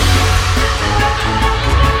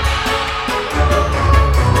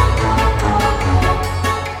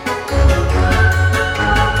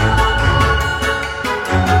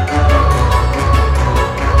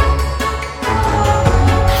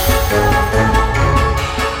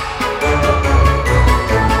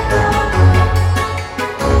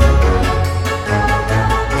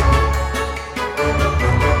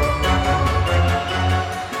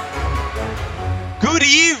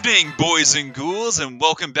Boys and ghouls, and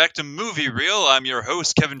welcome back to Movie Reel. I'm your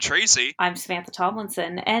host, Kevin Tracy. I'm Samantha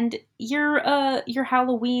Tomlinson, and your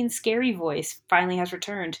Halloween scary voice finally has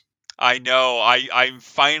returned. I know, I'm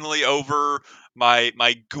finally over my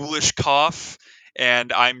ghoulish cough,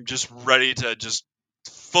 and I'm just ready to just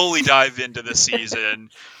fully dive into the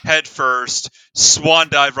season, head first, swan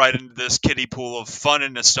dive right into this kiddie pool of fun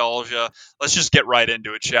and nostalgia. Let's just get right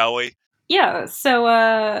into it, shall we? Yeah, so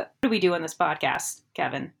what do we do on this podcast,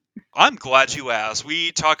 Kevin? I'm glad you asked.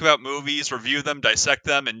 We talk about movies, review them, dissect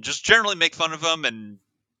them, and just generally make fun of them and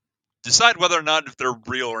decide whether or not if they're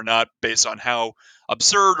real or not based on how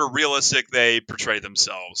absurd or realistic they portray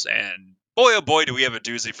themselves. And boy, oh boy, do we have a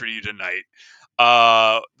doozy for you tonight.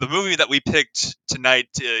 The movie that we picked tonight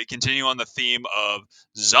to continue on the theme of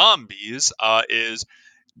zombies is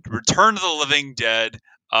Return of the Living Dead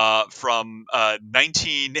from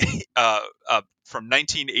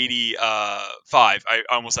 1985. I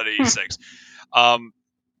almost said 86.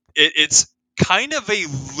 It's kind of a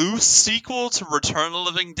loose sequel to Return of the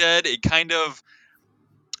Living Dead. It kind of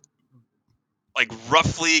like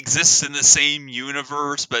roughly exists in the same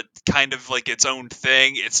universe, but kind of like its own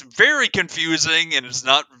thing. It's very confusing and it's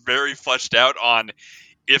not very fleshed out on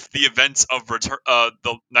if the events of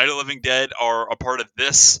the Night of the Living Dead are a part of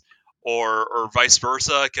this or vice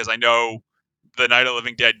versa. Because I know the Night of the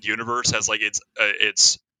Living Dead universe has like its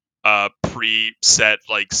preset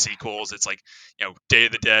like sequels. It's like, Day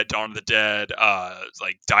of the Dead, Dawn of the Dead,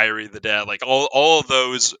 like Diary of the Dead, like all of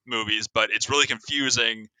those movies. But it's really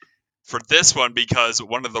confusing for this one because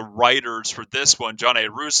one of the writers for this one, John A.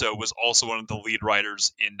 Russo, was also one of the lead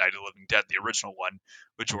writers in Night of the Living Dead, the original one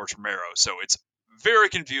with George Romero. So it's very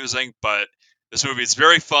confusing, but this movie is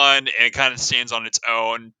very fun and it kind of stands on its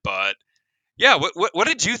own. But yeah, what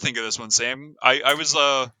did you think of this one, Sam? I'm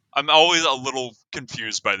always a little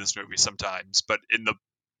confused by this movie sometimes, but in the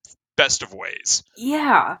best of ways.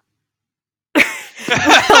 Yeah.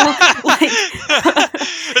 Well, like,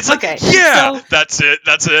 it's like, okay, yeah, so that's it.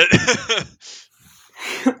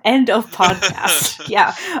 end of podcast.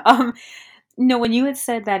 Yeah. No, when you had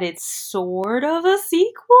said that it's sort of a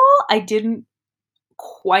sequel, I didn't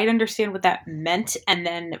quite understand what that meant, and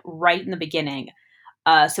then right in the beginning.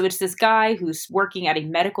 So it's this guy who's working at a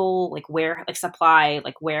medical supply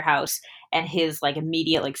warehouse, and his like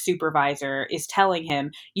immediate like supervisor is telling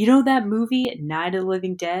him, you know that movie Night of the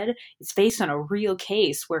Living Dead? It's based on a real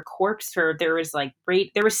case where there was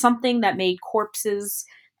there was something that made corpses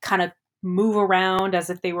kind of move around as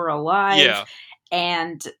if they were alive, Yeah.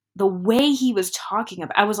 and the way he was talking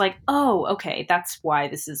about, I was like, oh, okay, that's why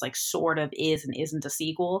this is like sort of is and isn't a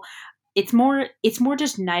sequel. It's more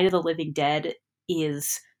just Night of the Living Dead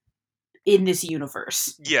is in this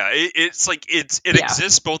universe. Yeah, it's like it Yeah.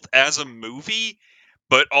 exists both as a movie,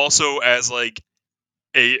 but also as like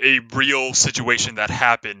a real situation that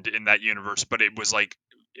happened in that universe. But it was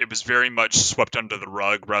very much swept under the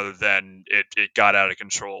rug rather than it got out of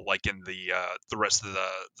control, like in the rest of the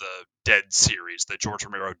Dead series, the George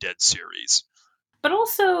Romero Dead series. But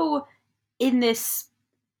also in this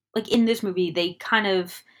movie they kind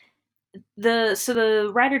of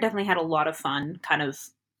the writer definitely had a lot of fun kind of,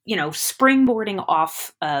 springboarding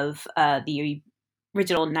off of the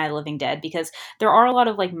original Night of the Living Dead, because there are a lot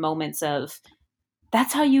of like moments of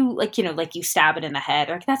that's how you like you stab it in the head,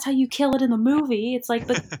 like that's how you kill it in the movie. It's like,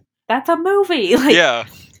 but that's a movie. Like Yeah.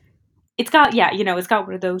 it's got, yeah, it's got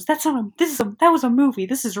one of those, that's not a, that was a movie,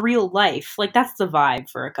 this is real life. Like that's the vibe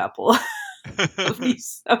for a couple of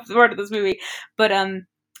the part of this movie. But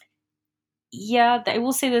yeah, I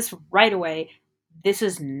will say this right away. This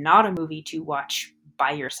is not a movie to watch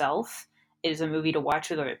by yourself. It is a movie to watch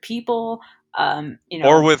with other people.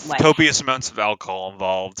 Or with Like copious amounts of alcohol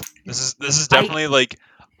involved. This is I definitely like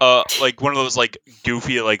one of those like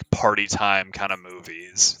goofy like party time kind of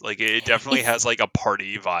movies. Like it definitely it's has like a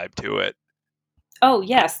party vibe to it. oh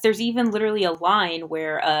yes, there's even literally a line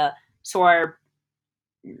where so our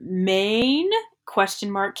main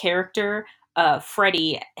question mark character,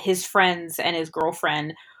 Freddie, his friends and his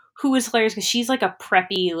girlfriend, who is hilarious because she's like a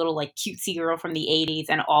preppy little like cutesy girl from the 80s,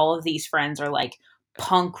 and all of these friends are like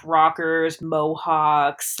punk rockers,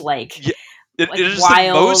 mohawks, Yeah, it like is the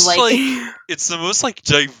wild, most like like it's the most like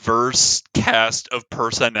diverse cast of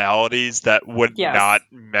personalities that would not yes.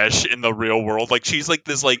 mesh in the real world. Like she's like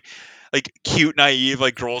this like cute naive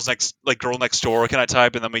like girl next door kind of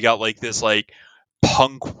type, and then we got like this like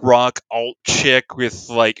punk rock alt chick with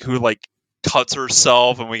like who like cuts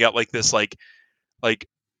herself, and we got like this like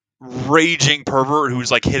raging pervert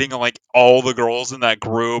who's like hitting on like all the girls in that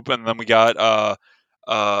group, and then we got uh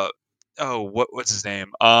oh what's his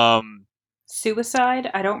name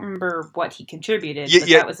Suicide? I don't remember what he contributed, Yeah, but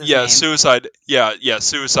yeah, that was his yeah. name. Suicide. Yeah, yeah.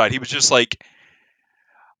 Suicide. He was just like,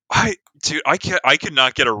 dude, I could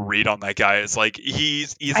not get a read on that guy. It's like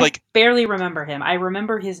he's I like, barely remember him. I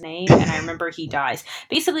remember his name and I remember he dies.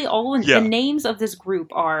 Basically, all the yeah, names of this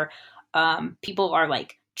group are people are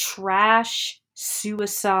like trash,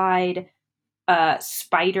 suicide,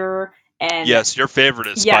 spider, and yes, your favorite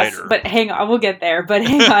is yes. Spider. But hang on, we'll get there. But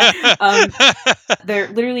hang on.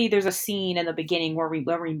 There's a scene in the beginning where we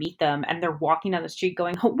meet them and they're walking down the street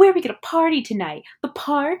going, oh, where are we gonna party tonight? The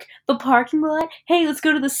park? The parking lot? Hey, let's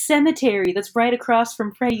go to the cemetery that's right across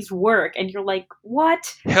from Freddy's work. And you're like,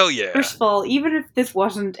 what? Hell yeah. First of all, even if this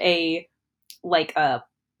wasn't a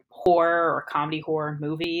horror or comedy horror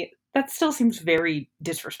movie, that still seems very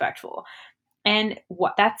disrespectful. And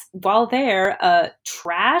what that's while there,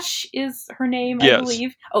 Trash is her name, I Yes.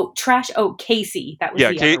 believe. Oh, Trash. Oh, Casey. That was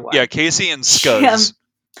Yeah, the other Yeah, one. Casey and She, Scuzz.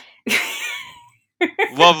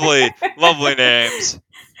 Lovely, lovely names.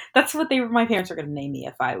 That's what my parents were going to name me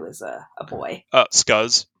if I was a boy.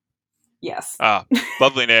 Scuzz. Yes. Ah,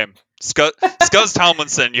 lovely name. Scuzz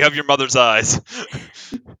Tomlinson. You have your mother's eyes.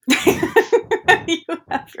 You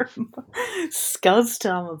have your Scuzz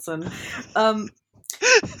Tomlinson.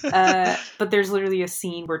 But there's literally a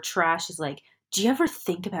scene where Trash is like, "Do you ever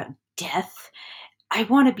think about death? I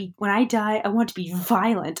want to be, when I die, I want to be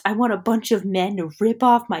violent. I want a bunch of men to rip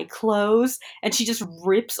off my clothes." And she just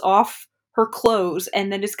rips off her clothes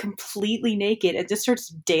and then is completely naked and just starts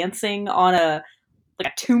dancing on a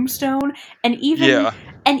tombstone. And even Yeah.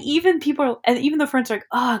 and even the friends are like,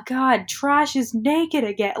 oh god, Trash is naked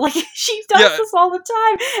again. Like, she does Yeah. this all the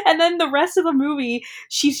time. And then the rest of the movie,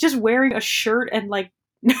 she's just wearing a shirt and like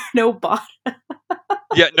no bottom.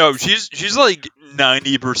 Yeah, no, she's like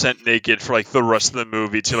 90% naked for like the rest of the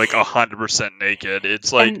movie to like 100% naked.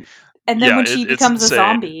 It's like, And then yeah, when she it's becomes a insane.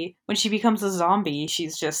 zombie,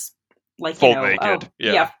 she's just like, Full oh naked.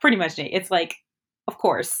 yeah, Yeah. pretty much naked. It's like, of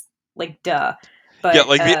course, like duh. Yeah, But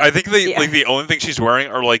like I think yeah, the only thing she's wearing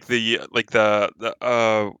are like the what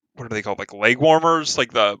are they called? Like leg warmers?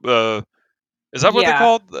 Like the is that what they're yeah,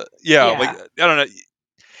 called? Yeah, like yeah. I don't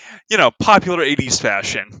know. Popular 80s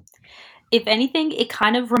fashion. If anything, it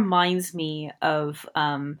kind of reminds me of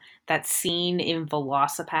that scene in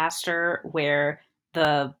Velocipaster where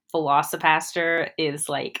the Velocipaster is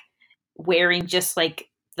like wearing just like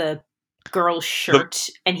the girl's The shirt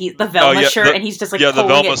and the Oh Velma yeah, shirt, and he's just like the pulling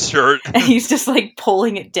Velma it shirt. and he's just like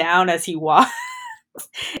pulling it down as he walks.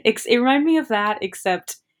 It reminded me of that,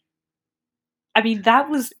 except I mean that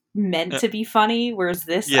was meant to be funny, whereas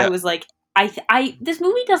this I Yeah, was like, this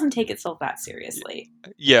movie doesn't take itself that seriously.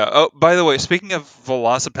 yeah. Oh, by the way, speaking of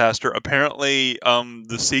Velocipaster, apparently,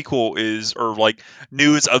 the sequel is, or like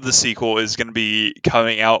news of the sequel is going to be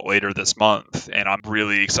coming out later this month, and I'm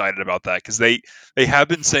really excited about that because they have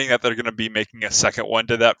been saying that they're going to be making a second one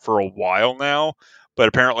to that for a while now, but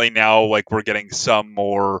apparently now like we're getting some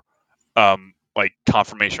more like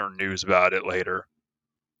confirmation or news about it later.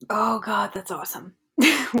 Oh god, that's awesome.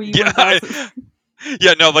 We Yeah, 1000.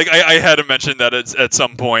 yeah, no, like I had to mention that at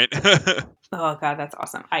some point. Oh god, that's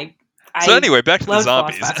awesome. So I anyway, back to the loved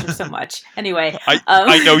zombies. Velocipaster so much. Anyway,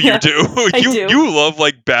 I know you yeah, do. I You do. you love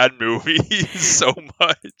like bad movies so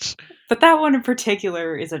much. But that one in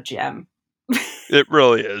particular is a gem, It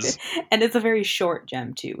really is. and it's a very short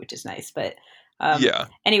gem too, which is nice. But Yeah.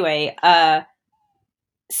 anyway,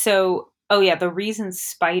 so oh yeah, the reason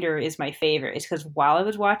Spider is my favorite is because while I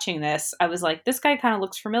was watching this, I was like, this guy kind of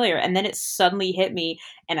looks familiar, and then it suddenly hit me,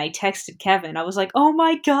 and I texted Kevin. I was like, oh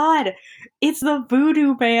my god, it's the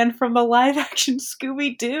Voodoo Man from the live action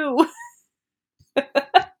Scooby Doo.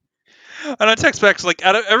 And I text back like,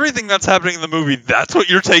 out of everything that's happening in the movie, that's what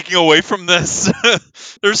you're taking away from this.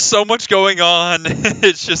 There's so much going on.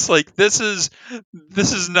 It's just like this is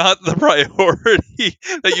not the priority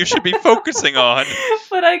that you should be focusing on.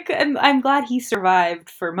 But I'm glad he survived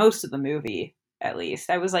for most of the movie. At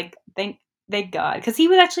least I was like, thank God, because he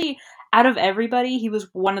was actually, out of everybody, he was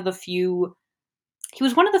one of the few. He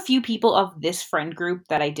was one of the few people of this friend group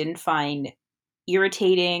that I didn't find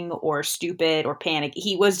irritating or stupid or panic.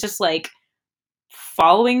 He was just like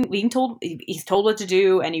following, being told, he's told what to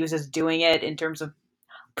do, and he was just doing it in terms of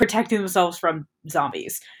protecting themselves from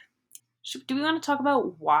zombies. Do we want to talk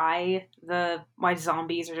about why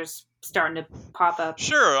zombies are just starting to pop up?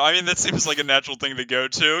 Sure. I mean, that seems like a natural thing to go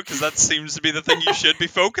to because that seems to be the thing you should be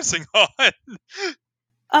focusing on.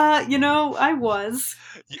 I was.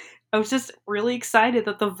 I was just really excited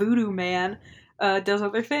that the Voodoo Man does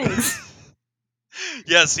other things.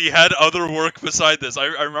 Yes, he had other work beside this. I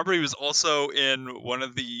remember he was also in one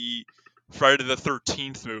of the Friday the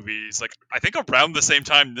 13th movies. Like I think around the same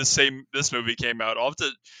time this movie came out. I'll have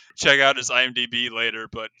to check out his IMDb later,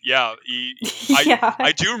 but yeah, Yeah.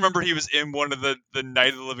 I do remember he was in one of the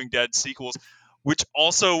Night of the Living Dead sequels, which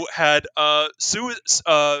also had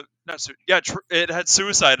it had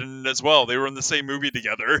suicide in it as well. They were in the same movie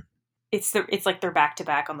together. It's like they're back to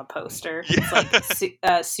back on the poster. It's Yeah.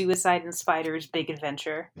 like Suicide and Spider's Big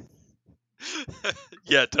Adventure.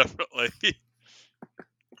 Yeah, definitely.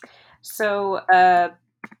 So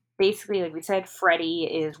basically, like we said, Freddy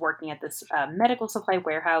is working at this medical supply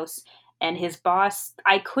warehouse, and his boss.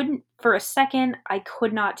 For a second, I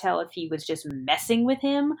could not tell if he was just messing with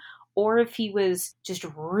him or if he was just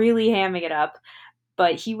really hamming it up.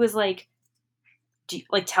 But he was like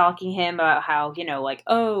talking him about how like,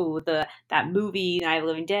 oh, that movie Night of the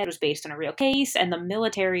Living Dead was based on a real case, and the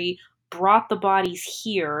military brought the bodies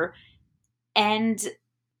here, and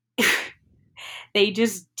they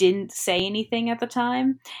just didn't say anything at the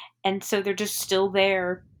time, and so they're just still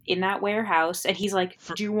there in that warehouse. And he's like,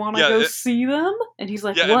 For, "Do you want to yeah, go see them?" And he's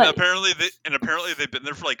like, yeah, and "What?" apparently they've been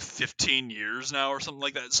there for like 15 years now or something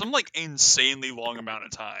like that. Some like insanely long amount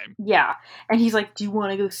of time. Yeah, and he's like, "Do you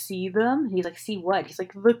want to go see them?" And he's like, "See what?" He's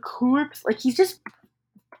like, "The corpse." Like he's just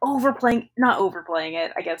not overplaying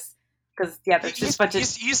it, I guess, because yeah, there's just a bunch of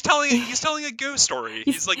He's telling a ghost story.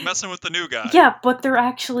 He's like messing with the new guy. yeah, but they're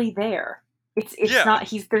actually there. It's Yeah.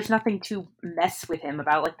 not there's nothing to mess with him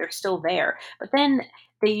about. Like they're still there. But then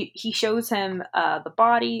he shows him the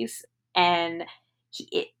bodies, and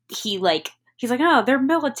he's like, oh, they're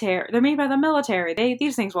military. They're made by the military.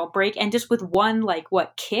 These things won't break. And just with one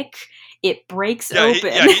kick, it breaks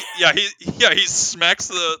open. He smacks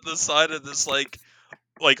the side of this like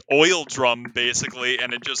oil drum basically,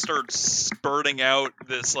 and it just starts spurting out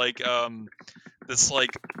this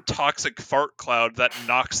toxic fart cloud that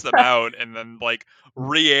knocks them out, and then like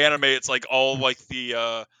reanimates like all like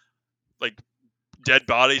the like dead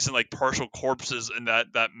bodies and like partial corpses in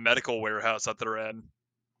that medical warehouse that they're in.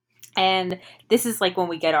 And this is like when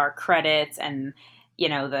we get our credits and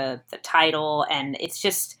the title, and it's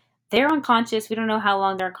just they're unconscious. We don't know how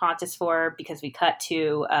long they're unconscious for because we cut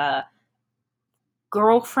to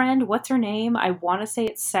girlfriend. What's her name? I want to say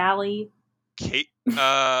it's Sally. Kate. That's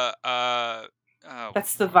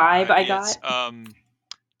the vibe I got.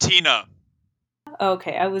 Tina.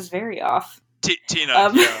 Okay, I was very off.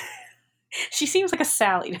 Tina. Yeah. She seems like a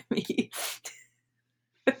Sally to me.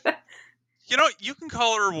 You can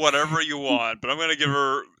call her whatever you want, but I'm gonna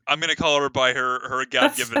call her by her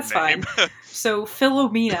God-given that's name. Fine. So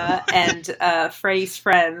Philomena and Freddy's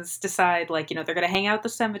friends decide they're gonna hang out at the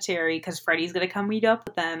cemetery because Freddy's gonna come meet up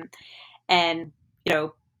with them, and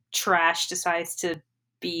Trash decides to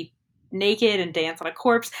be naked and dance on a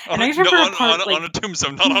corpse. And I remember on a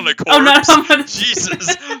tombstone, not on a corpse. Oh, not on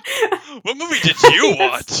Jesus. What movie did you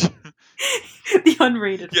watch? The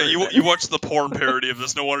unrated version. You watched the porn parody of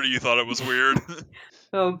this. No wonder you thought it was weird.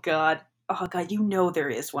 Oh god, there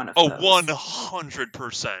is one of those.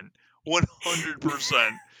 100%.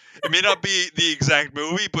 100%. It may not be the exact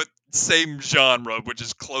movie, but same genre, which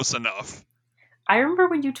is close enough. I remember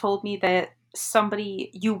when you told me that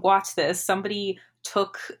you watched this, somebody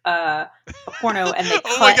took a porno and they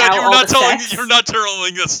cut out all the sex. You're not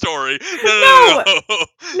telling the story.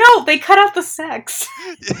 No, they cut out the sex.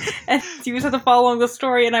 And you just have to follow the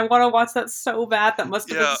story, and I want to watch that so bad. That must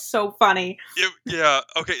have been so funny. Yeah.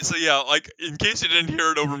 Okay. So yeah, in case you didn't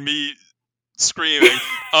hear it over me screaming,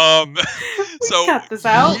 so cut this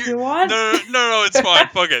out. You want? No, it's fine.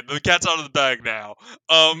 Fuck it. The cat's out of the bag now.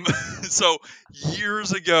 So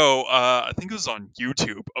years ago, I think it was on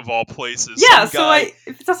YouTube of all places. Yeah.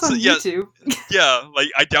 If it's also on YouTube. Yeah.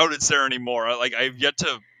 I doubt it's there anymore. I've yet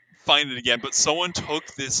to find it again. But someone took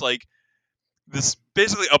this this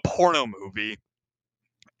basically a porno movie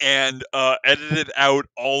and edited out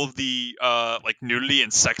all of the nudity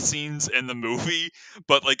and sex scenes in the movie,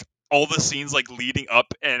 but all the scenes leading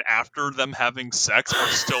up and after them having sex are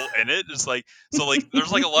still in it. It's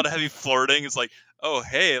there's a lot of heavy flirting. It's oh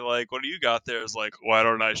hey, what do you got there? It's why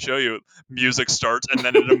don't I show you? Music starts and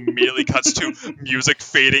then it immediately cuts to music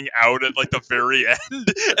fading out at the very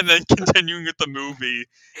end and then continuing with the movie.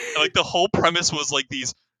 And the whole premise was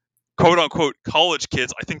these quote unquote college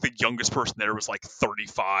kids, I think the youngest person there was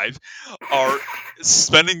 35, are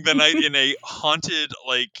spending the night in a haunted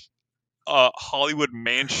Hollywood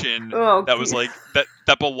mansion that was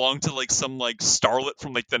that belonged to some starlet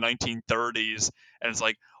from the 1930s, and it's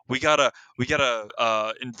we gotta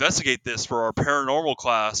investigate this for our paranormal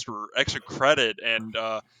class for extra credit, and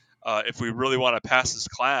if we really want to pass this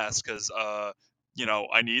class, because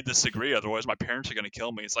I need this degree, otherwise my parents are going to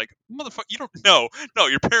kill me. It's like, motherfucker, you don't know. No,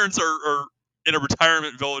 your parents are in a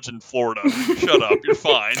retirement village in Florida. Shut up, you're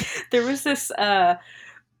fine. There was this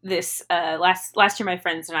last year my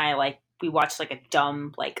friends and I, like, we watched like a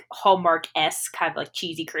dumb, like, Hallmark-esque kind of like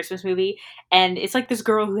cheesy Christmas movie, and it's like this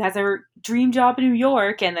girl who has her dream job in New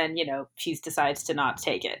York, and then she decides to not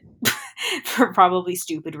take it for probably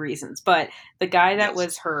stupid reasons. But the guy that Yes.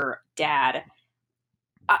 was her dad,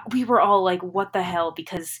 we were all like, what the hell,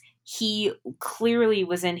 because he clearly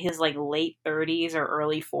was in his like late 30s or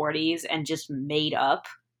early 40s and just made up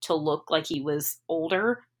to look like he was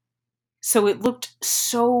older, so it looked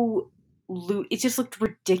so it just looked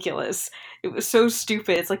ridiculous. It was so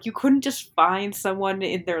stupid. It's like you couldn't just find someone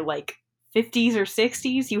in their like 50s or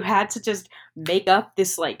 60s. You had to just make up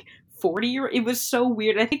this like 40-year. It was so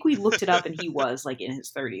weird. I think we looked it up and he was like in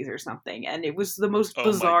his 30s or something, and it was the most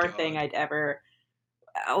Oh my bizarre thing god. I'd ever,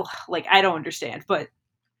 like, I don't understand. But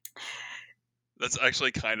That's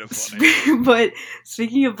actually kind of funny. but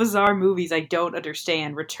speaking of bizarre movies I don't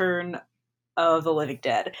understand, Return of the Living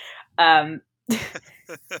Dead. Um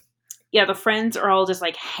yeah, the friends are all just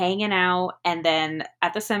like hanging out and then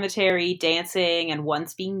at the cemetery dancing, and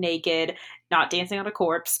once being naked, not dancing on a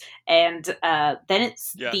corpse. And then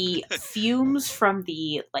it's Yeah. the fumes from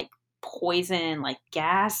the like poison, like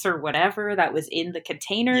gas or whatever that was in the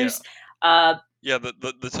Yeah. containers. Uh, Yeah,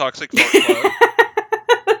 the toxic fart cloud.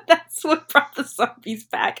 that's what brought the zombies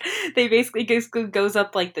back. They basically goes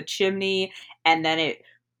up like the chimney, and then it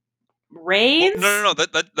Well, rains. no, no,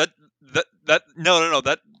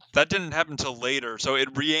 that didn't happen until later. So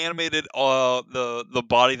it reanimated the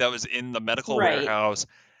body that was in the medical Right. warehouse.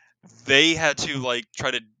 They had to like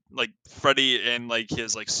try to, like, Freddy and like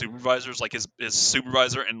his like supervisors, like his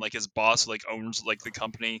supervisor and like his boss, like owns like the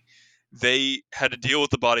company. They had to deal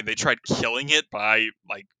with the body. They tried killing it by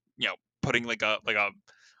like, putting like a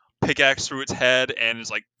pickaxe through its head, and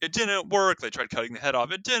it's like it didn't work. They tried cutting the head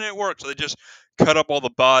off, it didn't work. So they just cut up all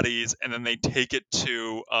the bodies, and then they take it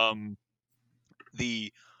to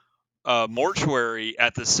the mortuary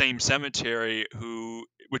at the same cemetery,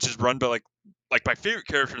 which is run by like my favorite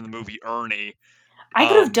character in the movie, Ernie. I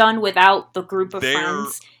could have Um, done without the group of they're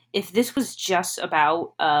friends if this was just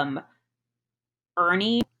about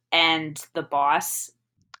Ernie and the boss.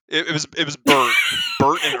 it was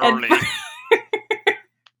Bert and and Ernie,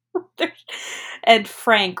 and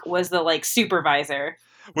Frank was the like supervisor.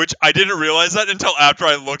 which I didn't realize that until after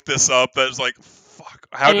I looked this up. That was like, fuck,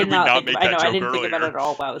 I how did did we not not think make about. I know that I joke didn't think about it earlier? at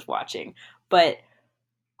all while I was watching, but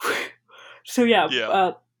so yeah. Yeah,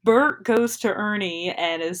 Bert goes to Ernie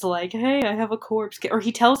and is like, "Hey, I have a corpse," or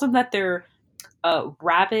he tells him that they're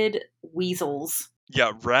rabid weasels.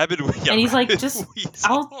 yeah, And he's like, rabid just,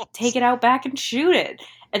 I'll take weasels. it out back and shoot it.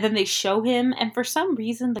 And then they show him, and for some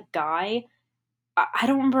reason, the guy, I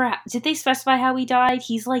don't remember, did they specify how he died?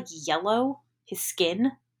 He's like yellow, his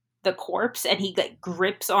skin, the corpse, and he like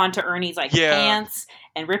grips onto Ernie's like Yeah, pants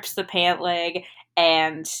and rips the pant leg.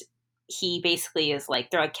 And he basically is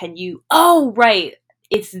like, they're like, can you, oh, right.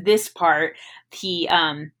 It's this part.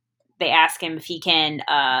 They ask him if he can,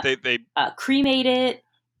 they cremate it.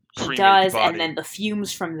 He cremate the does, and body. then the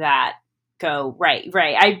fumes from that go right.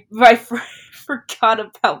 I forgot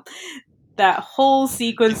about that whole You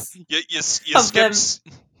sequence you of skipped them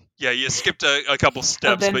you skipped a couple of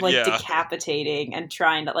steps, them but like yeah. decapitating and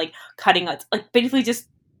trying to like cutting out, like basically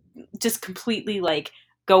just completely like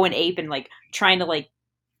going ape and like trying to like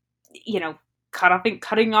you know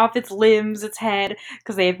cutting off its limbs, its head,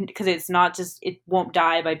 because it's not just, it won't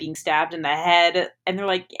die by being stabbed in the head. And they're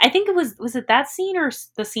like, I think it was it that scene or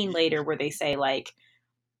the scene later where they say like,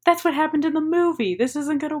 that's what happened in the movie. This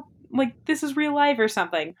isn't gonna, like, this is real life or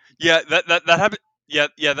something. Yeah, that happened. Yeah,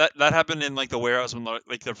 that happened in like the warehouse when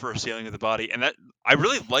like the first healing of the body, and that I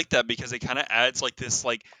really like that because it kind of adds like this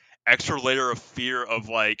like extra layer of fear of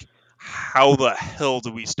like, how the hell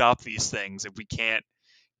do we stop these things if we can't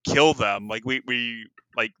kill them? Like we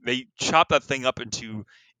like they chop that thing up into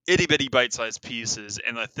itty bitty bite sized pieces,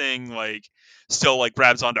 and the thing like still like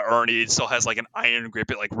grabs onto Ernie. It still has like an iron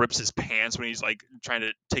grip. It like rips his pants when he's like trying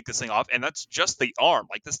to take this thing off, and that's just the arm.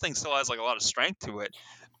 Like this thing still has like a lot of strength to it.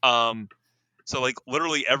 Um, so like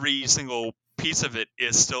literally every single piece of it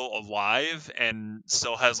is still alive and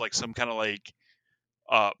still has like some kind of like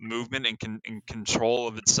movement and control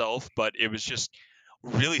of itself. But it was just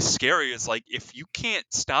really scary. It's like if you can't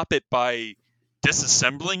stop it by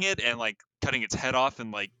disassembling it and like cutting its head off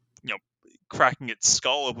and like cracking its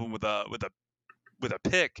skull open with a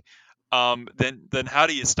pick, then how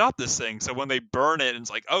do you stop this thing? So when they burn it, and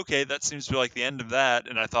it's like, okay, that seems to be like the end of that.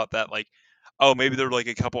 And I thought that like, oh, maybe there were like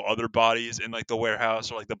a couple other bodies in like the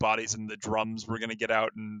warehouse, or like the bodies in the drums were gonna get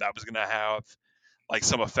out, and that was gonna have like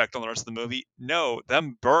some effect on the rest of the movie. No,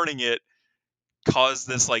 them burning it caused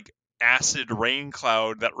this like acid rain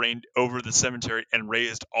cloud that rained over the cemetery and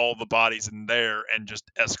raised all the bodies in there, and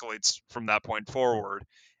just escalates from that point forward.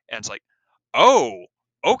 And it's like, oh,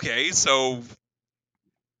 okay, so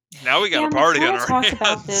now we got Yeah, a and we party kind on of our talked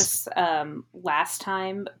about hands. this last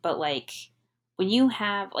time, but like when you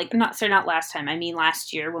have like not last time, I mean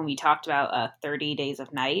last year when we talked about 30 Days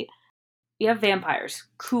of Night. You have vampires,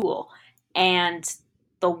 cool, and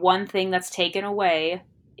the one thing that's taken away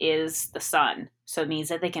is the sun, so it means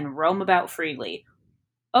that they can roam about freely.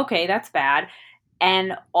 Okay, that's bad.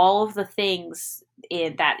 And all of the things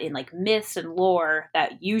in like myths and lore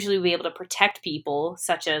that usually be able to protect people,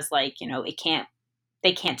 such as like,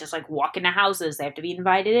 they can't just like walk into houses, they have to be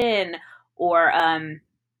invited in, or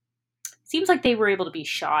seems like they were able to be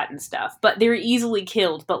shot and stuff, but they were easily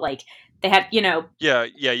killed, but like they had, Yeah,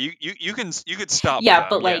 yeah, you could stop yeah, them,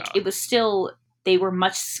 but yeah. like it was still, they were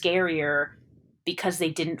much scarier because they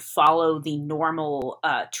didn't follow the normal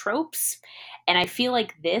tropes. And I feel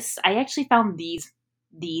like this, I actually found these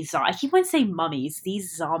I keep wanting to say mummies,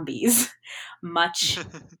 these zombies, much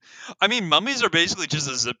I mean, mummies are basically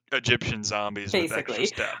just Egyptian zombies with extra basically.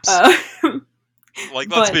 steps. Uh, Like,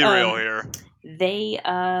 let's but be real here. they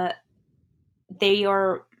they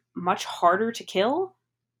are much harder to kill,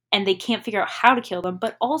 and they can't figure out how to kill them.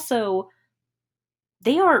 But also,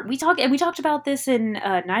 they are. We talked about this in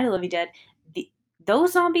Night of the Living Dead. The,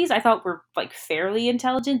 those zombies I thought were like fairly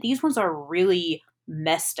intelligent. These ones are really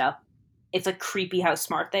messed up. It's like creepy how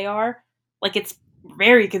smart they are. Like it's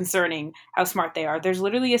very concerning how smart they are. There's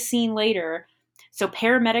literally a scene later. So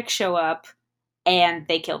paramedics show up and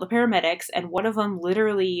they kill the paramedics, and one of them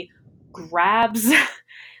literally grabs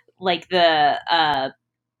like the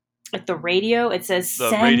radio. It says The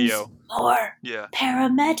send radio. more Yeah.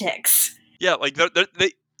 paramedics. Yeah, like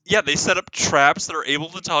they set up traps that are able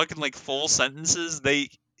to talk in like full sentences. They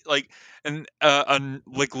like and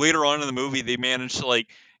like later on in the movie they manage to like,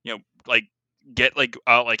 like get like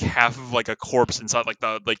half of like a corpse inside like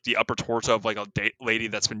the upper torso of like a lady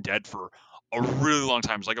that's been dead for a really long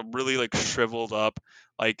time. It's like a really like shriveled up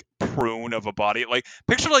like prune of a body. Like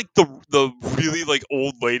picture like the really like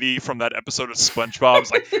old lady from that episode of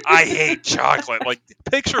SpongeBob's like, I hate chocolate. Like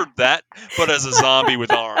picture that, but as a zombie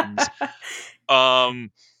with arms.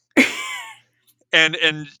 Um,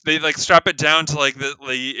 and they like strap it down to like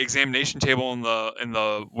the examination table in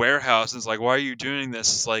the warehouse. And it's like, why are you doing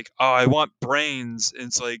this? It's like, oh, I want brains. And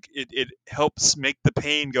it's like it helps make the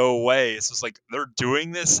pain go away. It's just like they're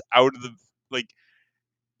doing this out of the like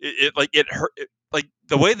it like it hurt. Like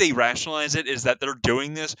the way they rationalize it is that they're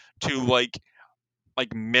doing this to like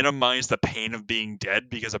minimize the pain of being dead,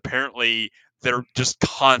 because apparently they're just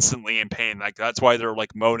constantly in pain. Like that's why they're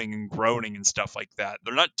like moaning and groaning and stuff like that.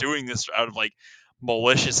 They're not doing this out of like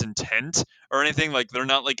malicious intent or anything. Like they're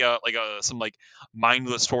not like a some like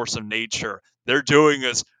mindless force of nature. They're doing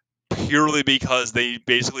this purely because they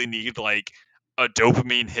basically need like a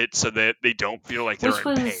dopamine hit so that they don't feel like they're Which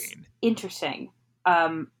in was pain. interesting.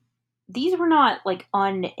 These were not like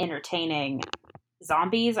unentertaining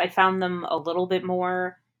zombies. I found them a little bit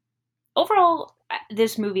more. Overall,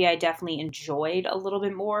 this movie I definitely enjoyed a little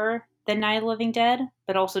bit more than Night of the Living Dead,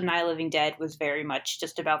 but also Night of the Living Dead was very much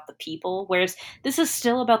just about the people, whereas this is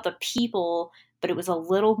still about the people, but it was a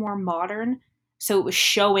little more modern. So it was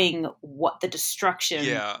showing what the destruction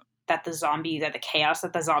Yeah, that the chaos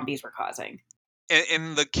that the zombies were causing.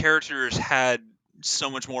 and the characters had so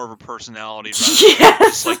much more of a personality rather than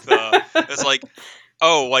just Yes. like it's like,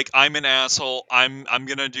 oh, like I'm an asshole, I'm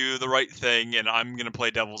gonna do the right thing and I'm gonna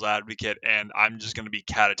play devil's advocate, and I'm just gonna be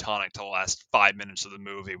catatonic to the last 5 minutes of the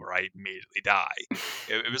movie where I immediately die.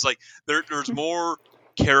 It was like there's more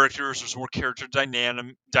characters, there's more character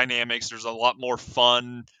dynamics, there's a lot more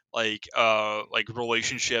fun like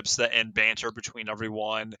relationships that and banter between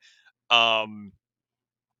everyone. um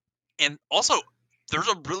and also, there's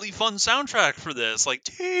a really fun soundtrack for this. Like,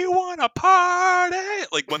 do you want to party?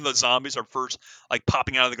 Like when the zombies are first like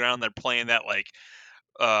popping out of the ground, they're playing that like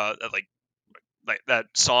that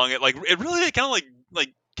song. It really kind of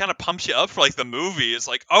kind of pumps you up for like the movie. It's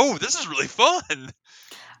like, oh, this is really fun.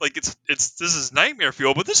 Like it's this is nightmare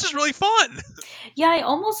fuel, but this is really fun. Yeah, I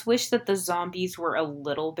almost wish that the zombies were a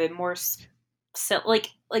little bit more like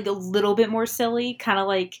a little bit more silly, kind of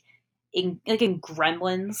like in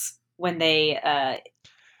Gremlins when they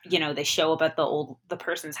show up at the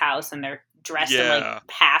person's house and they're dressed in like Yeah.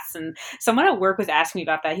 hats. And someone at work was asking me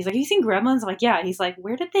about that. He's like, "Have you seen Gremlins?" I'm like, "Yeah." He's like,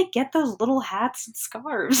 "Where did they get those little hats and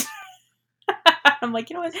scarves?" I'm like,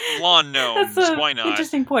 you know what? Lawn That's gnomes. a Why not?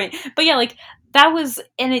 interesting point. But yeah, like that was,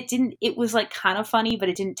 and it was like kind of funny, but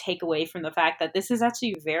it didn't take away from the fact that this is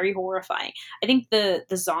actually very horrifying. I think the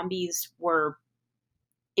zombies were,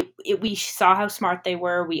 we saw how smart they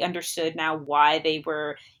were. We understood now why they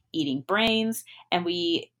were eating brains, and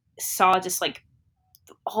we saw just like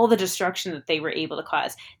all the destruction that they were able to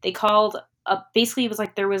cause. They called basically it was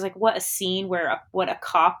like there was like what a scene where a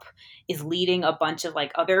cop is leading a bunch of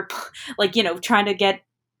like other like trying to get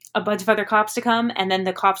a bunch of other cops to come, and then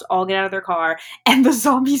the cops all get out of their car and the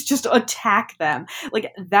zombies just attack them.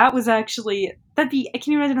 Like that was actually, that'd be, I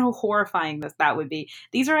can't imagine how horrifying that would be.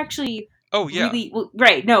 These are actually Oh yeah. really well,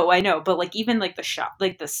 right, no, I know, but like even like the shot,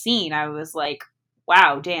 like the scene, I was like,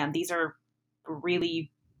 wow, damn, these are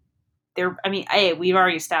really, they're, I mean, we've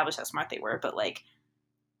already established how smart they were, but like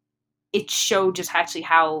it showed just actually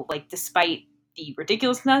how, like, despite the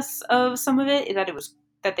ridiculousness of some of it, that it was,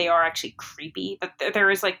 that they are actually creepy. But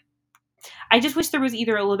there is like, I just wish there was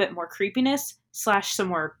either a little bit more creepiness slash some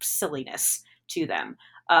more silliness to them.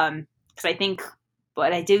 Because I think,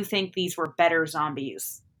 but I do think these were better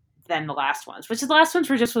zombies than the last ones, which the last ones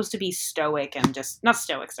were just supposed to be stoic and just not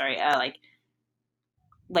stoic. Sorry,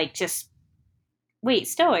 like just wait,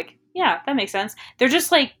 stoic. Yeah, that makes sense. They're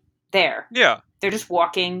just like there. Yeah. They're just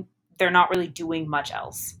walking. They're not really doing much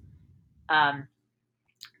else. Um,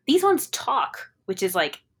 these ones talk, which is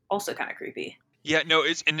like also kind of creepy. Yeah, no,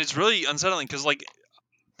 it's really unsettling because like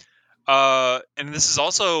and this is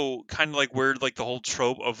also kind of like where like the whole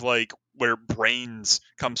trope of like where brains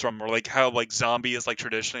comes from, or like how like zombie is like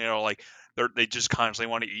traditionally, like they just constantly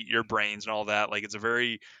want to eat your brains and all that. Like it's a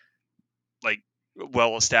very like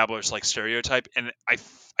well established like stereotype, and I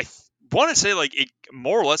want to say like it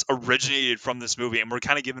more or less originated from this movie, and we're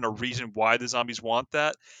kind of given a reason why the zombies want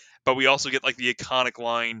that, but we also get like the iconic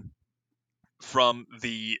line from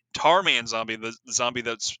the Tarman zombie, the zombie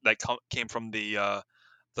came from the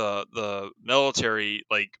military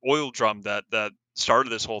like oil drum that started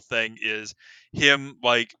this whole thing, is him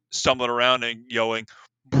like stumbling around and yelling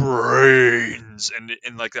brains and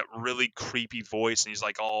in like that really creepy voice, and he's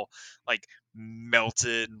like all like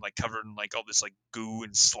melted and like covered in like all this like goo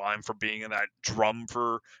and slime for being in that drum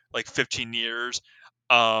for like 15 years.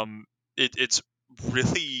 It's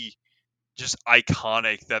really just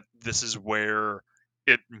iconic that this is where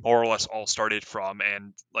it more or less all started from,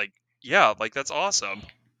 and like yeah, like that's awesome.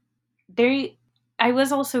 They, I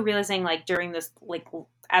was also realizing like during this, like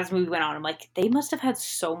as the movie went on, I'm like, they must have had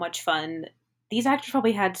so much fun. These actors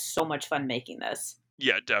probably had so much fun making this.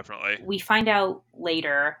 Yeah, definitely. We find out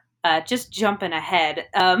later, just jumping ahead,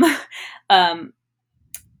 um,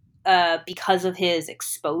 because of his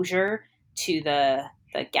exposure to the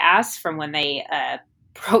gas from when they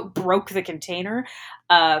broke the container,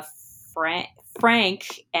 uh, Frank,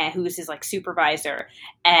 who's his like supervisor,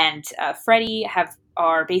 and Freddy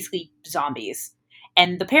are basically zombies,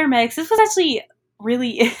 and the paramedics. This was actually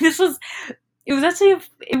really this was it was actually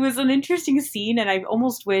it was an interesting scene, and I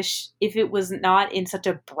almost wish if it was not in such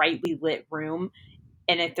a brightly lit room,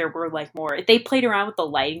 and if there were like more, if they played around with the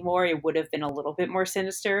lighting more, it would have been a little bit more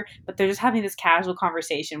sinister. But they're just having this casual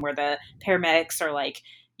conversation where the paramedics are like,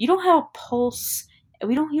 you don't have a pulse,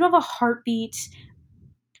 you don't have a heartbeat,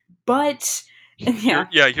 but yeah,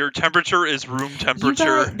 Your temperature is room you got,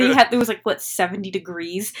 temperature. there was like what, 70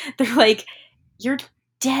 degrees. They're like, you're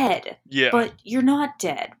dead, Yeah. but you're not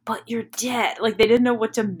dead, but you're dead. Like they didn't know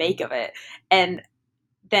what to make of it. And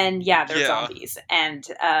then yeah, they're Yeah. zombies. And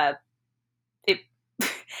it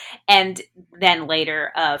and then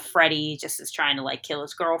later Freddy just is trying to like kill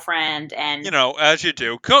his girlfriend, and As you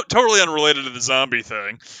do. Totally unrelated to the zombie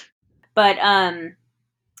thing.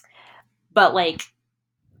 but like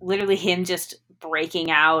literally him just breaking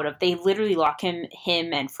out of, they literally lock him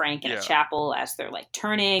and Frank in a Yeah. chapel as they're like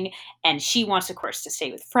turning, and she wants of course to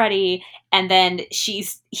stay with Freddy, and then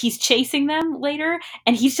he's chasing them later,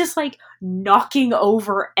 and he's just like knocking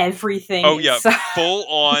over everything Oh yeah, inside. full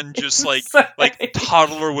on just like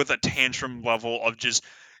toddler with a tantrum level of just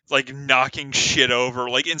like knocking shit over.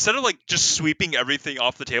 Like instead of like just sweeping everything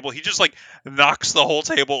off the table, he just like knocks the whole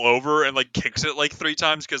table over and like kicks it like 3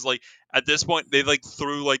 times, because like at this point they like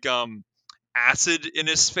threw like acid in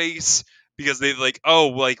his face, because they like, oh,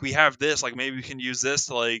 like we have this, like maybe we can use this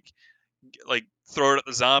to like throw it at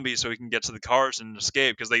the zombies so we can get to the cars and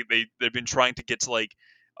escape, because they've been trying to get to like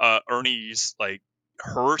Ernie's like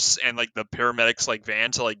hearse and like the paramedics like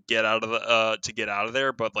van to like get out of the to get out of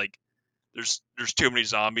there, but like there's too many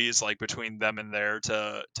zombies like between them and there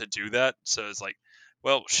to do that, so it's like,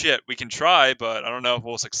 well shit, we can try, but I don't know if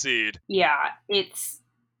we'll succeed. Yeah, it's,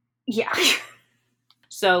 yeah.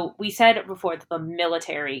 So we said before that the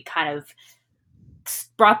military kind of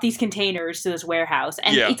brought these containers to this warehouse,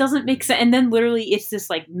 and Yeah. it doesn't make sense. And then literally it's this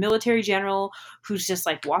like military general who's just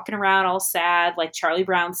like walking around all sad, like Charlie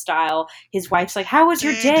Brown style. His wife's like, how was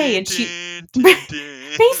your day? And she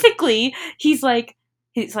basically he's like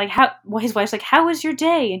how, well, his wife's like, how was your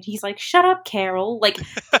day? And he's like, shut up, Carol. Like,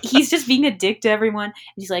 he's just being a dick to everyone. And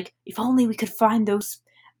he's like, if only we could find those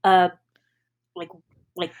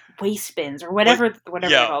like waste bins or whatever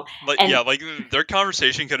they're called. Like their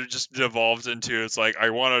conversation could have just devolved into, it's like, I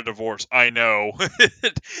want a divorce. I know.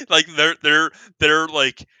 Like they're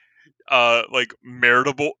like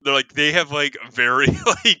maritable. They're like, they have like very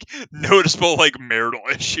like noticeable like marital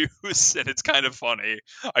issues, and it's kind of funny.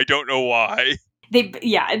 I don't know why.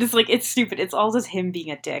 It's like, it's stupid. It's all just him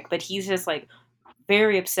being a dick, but he's just like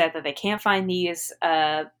very upset that they can't find these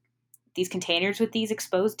containers with these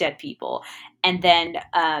exposed dead people. And then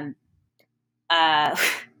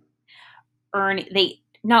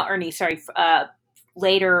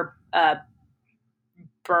later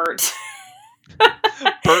Bert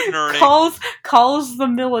Bert and Ernie calls the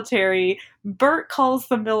military. Bert calls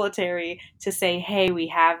the military to say, hey, we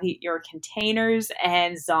have your containers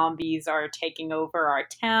and zombies are taking over our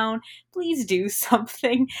town. Please do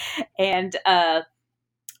something. And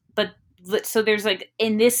so there's like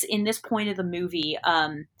in this point of the movie,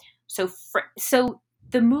 so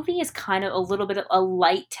the movie is kind of a little bit of a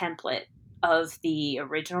light template of the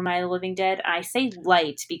original Night of the Living Dead. And I say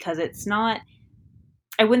light because it's not,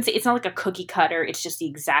 I wouldn't say it's not like a cookie cutter. It's just the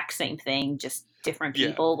exact same thing, just different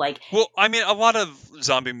people. Yeah. Like, well, I mean, a lot of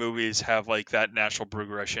zombie movies have like that natural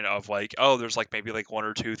progression of like, oh, there's like maybe like one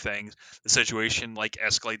or two things. The situation like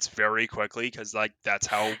escalates very quickly because like that's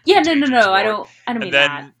how. Yeah, no. I don't and mean then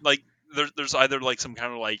that. Like there's either like some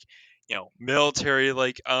kind of like, you know, military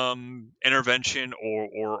like intervention,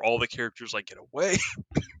 or all the characters like get away.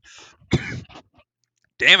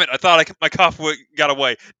 Damn it! I thought my cough got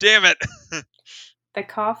away. Damn it! The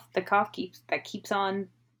cough keeps on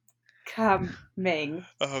coming.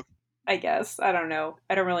 I guess. I don't know.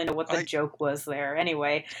 I don't really know what the joke was there.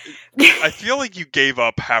 Anyway. I feel like you gave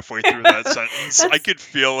up halfway through that sentence. I could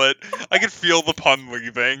feel it. I could feel the pun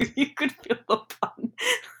leaving. You could feel the pun.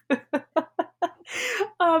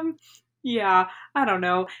 Yeah, I don't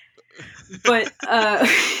know. But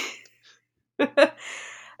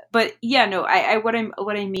but yeah, no, I what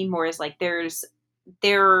I mean more is like there is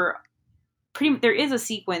a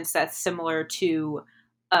sequence that's similar to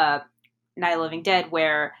Night of the Living Dead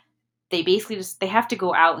where they basically they have to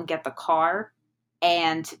go out and get the car,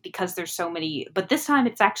 and because there's so many, but this time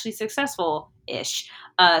it's actually successful-ish.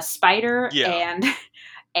 Spider and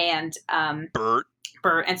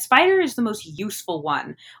Bert, and Spider is the most useful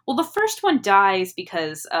one. Well, the first one dies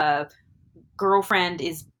because girlfriend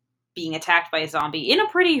is being attacked by a zombie in a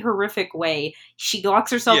pretty horrific way. She locks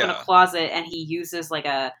herself in a closet, and he uses like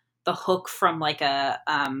the hook from like a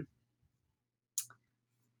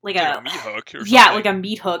meat hook or something. Yeah, like a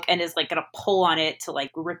meat hook, and is like gonna pull on it to like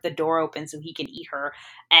rip the door open so he can eat her.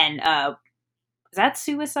 And is that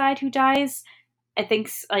Suicide who dies? I think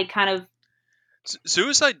like kind of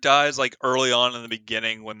Suicide dies like early on in the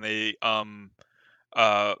beginning when they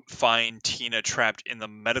find Tina trapped in the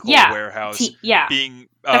medical warehouse, being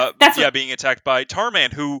being attacked by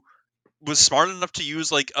Tarman, who was smart enough to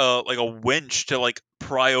use like a winch to like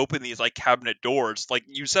pry open these like cabinet doors. Like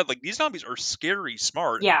you said, like these zombies are scary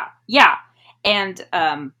smart. Yeah. And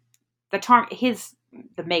the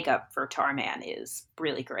makeup for Tarman is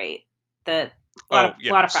really great. A lot of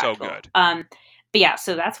practical. So good. But yeah,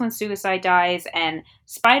 so that's when Suicide dies, and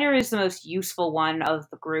Spider is the most useful one of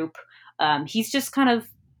the group. He's just kind of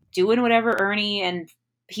doing whatever Ernie, and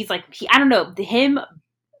he's like, I don't know, him,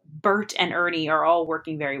 Bert, and Ernie are all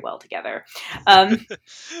working very well together. I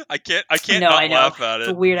can't not laugh at it.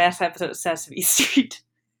 It's a weird ass episode of Sesame Street.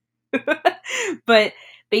 But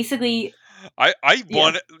basically, I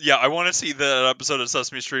want to see that episode of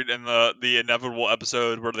Sesame Street and the inevitable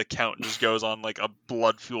episode where the Count just goes on like a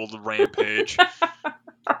blood-fueled rampage.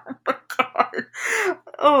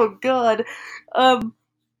 Oh god.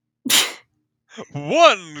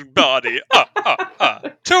 One body,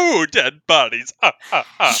 two dead bodies.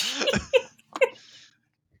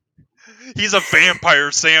 He's a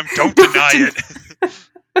vampire, Sam. Don't deny it.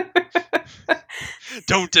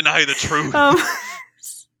 Don't deny the truth.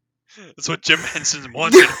 That's what Jim Henson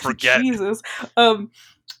wants you to forget. Jesus. But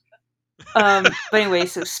anyway,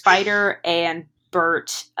 so Spider and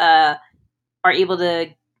Bert are able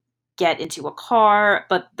to get into a car,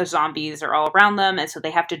 but the zombies are all around them, and so they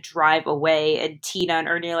have to drive away. And Tina and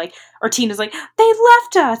Ernie are like, or Tina's like, they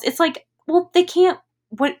left us. It's like, well, they can't.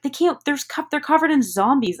 What they can't? They're covered in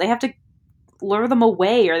zombies. They have to lure them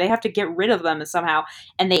away, or they have to get rid of them somehow.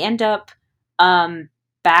 And they end up um,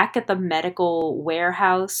 back at the medical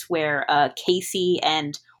warehouse where Casey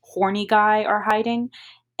and Horny Guy are hiding.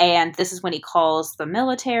 And this is when he calls the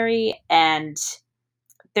military, and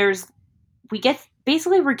there's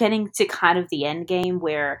we're getting to kind of the end game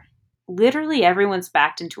where literally everyone's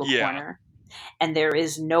backed into a Yeah. corner and there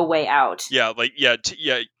is no way out. Yeah, like yeah.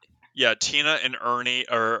 Tina and Ernie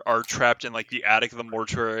are trapped in like the attic of the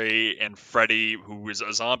mortuary, and Freddy, who is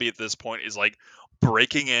a zombie at this point, is like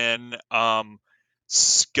breaking in.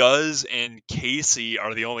 Scuzz and Casey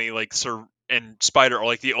are the only like and Spider are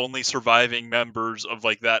like the only surviving members of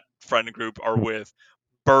like that friend group are with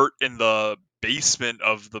Bert in the basement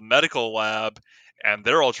of the medical lab, and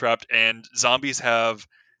they're all trapped. And zombies have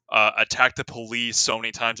attacked the police so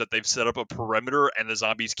many times that they've set up a perimeter, and the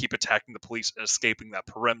zombies keep attacking the police and escaping that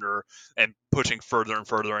perimeter and pushing further and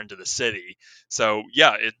further into the city. So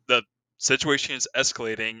yeah, the situation is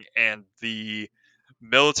escalating, and the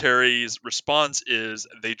military's response is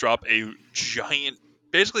they drop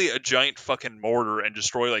basically a giant fucking mortar and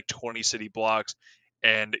destroy like 20 city blocks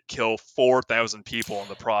and kill 4,000 people in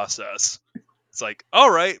the process. It's like,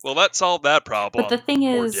 all right, well, that solved that But the problem, thing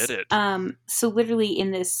or is, did it? so literally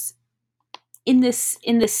in this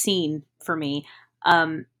scene for me,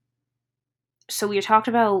 um, so we talked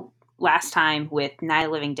about last time with Night of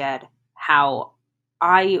the Living Dead how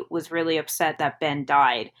I was really upset that Ben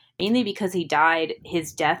died, mainly because he died.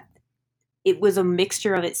 His death, it was a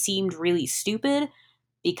mixture of, it seemed really stupid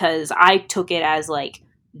because I took it as like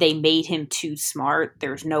they made him too smart.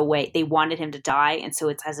 There's no way they wanted him to die, and so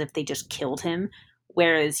it's as if they just killed him.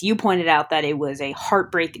 Whereas you pointed out that it was a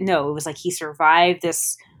heartbreak. No, it was like he survived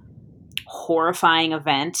this horrifying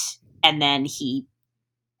event and then he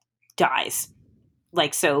dies.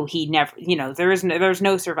 Like, so he never, there's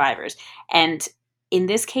no survivors. And in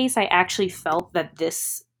this case, I actually felt that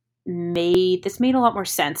this made a lot more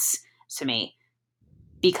sense to me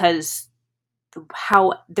because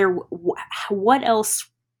how there what else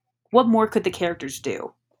what more could the characters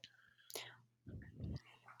do?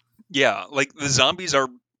 Yeah, like the zombies are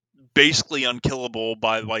basically unkillable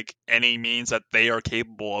by like any means that they are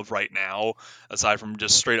capable of right now, aside from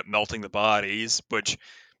just straight up melting the bodies, which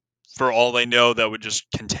for all they know, that would just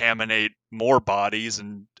contaminate more bodies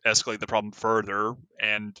and escalate the problem further.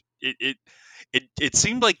 And it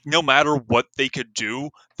seemed like no matter what they could do,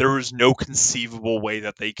 there was no conceivable way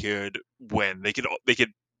that they could win. They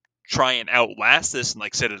could try and outlast this and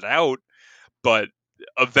like sit it out, but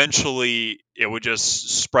eventually it would just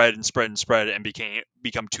spread and spread and spread and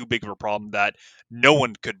become too big of a problem that no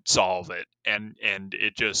one could solve it. And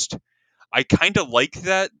it just, I kind of like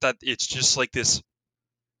that it's just like this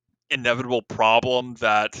inevitable problem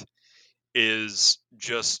that is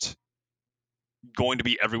just going to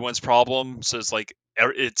be everyone's problem. So it's like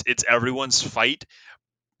it's everyone's fight,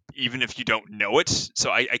 even if you don't know it. So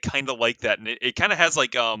I kind of like that, and it kind of has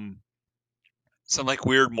like some like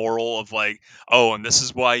weird moral of like, oh, and this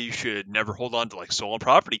is why you should never hold on to like stolen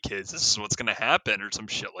property, kids. This is what's gonna happen, or some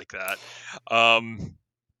shit like that.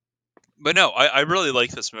 But no, I really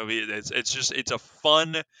like this movie. It's just it's a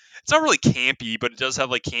fun. It's not really campy, but it does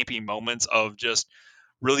have like campy moments of just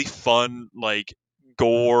really fun like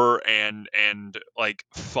gore and like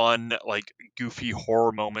fun like goofy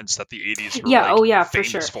horror moments that the 80s were Yeah, like oh yeah, for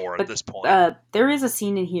famous sure. for at But this point. there is a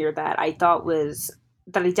scene in here that I thought was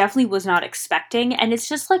that I definitely was not expecting, and it's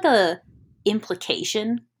just like a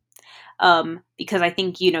implication. Because I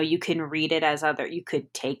think you can read it as other, you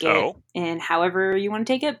could take it Oh, in however you want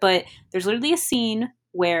to take it, but there's literally a scene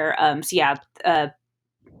where so yeah,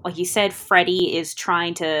 like you said, Freddy is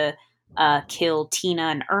trying to kill Tina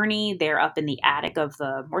and Ernie. They're up in the attic of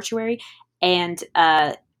the mortuary, and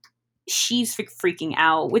she's freaking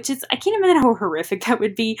out, which is, I can't imagine how horrific that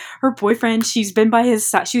would be. Her boyfriend, she's been by his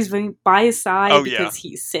side. She's been by his side oh yeah. because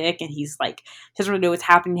he's sick and he's like doesn't really know what's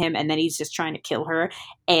happening to him, and then he's just trying to kill her.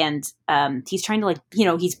 And he's trying to like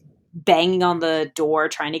he's banging on the door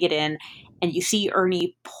trying to get in, and you see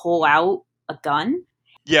Ernie pull out a gun.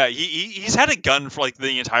 Yeah, he's had a gun for like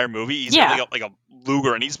the entire movie. He's got Yeah, like a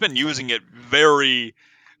Luger, and he's been using it very,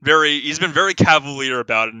 very. He's been very cavalier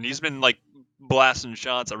about it, and he's been like blasting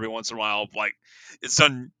shots every once in a while. Like it's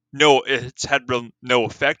had no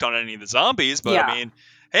effect on any of the zombies, but I yeah. mean,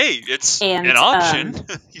 hey, it's an And option.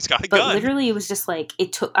 He's got a but gun. literally it was just like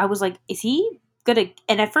it took, I was like, is he gonna,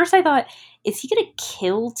 and at first I thought, is he gonna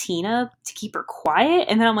kill Tina to keep her quiet?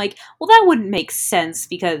 And then I'm like, well, that wouldn't make sense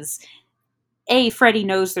because A, Freddy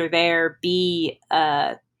knows they're there, B,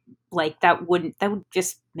 like that would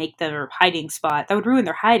just make their hiding spot, that would ruin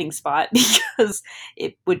their hiding spot because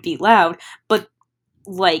it would be loud. But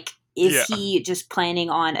like is Yeah. he just planning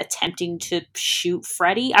on attempting to shoot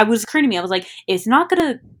Freddy? I was occurring to me, I was like, it's not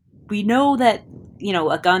gonna, we know that,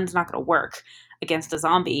 a gun's not gonna work against a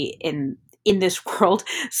zombie in this world.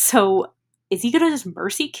 So is he gonna just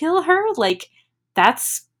mercy kill her? Like,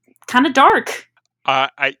 that's kind of dark.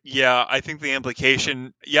 I think the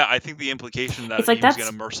implication. Yeah, I think the implication It's that like he was gonna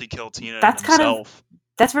that's mercy kill Tina that's kind of himself.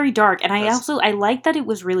 that's very dark. And That's I like that it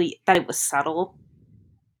was subtle,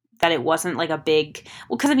 that it wasn't like a big,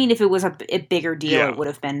 well, because I mean, if it was a bigger deal, yeah, it would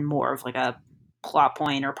have been more of like a plot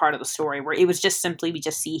point or part of the story, where it was just simply, we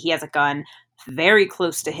just see he has a gun very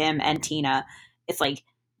close to him and Tina. It's like,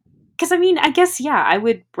 because I mean, I guess, yeah, I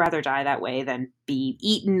would rather die that way than be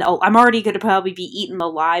eaten. Oh, I'm already going to probably be eaten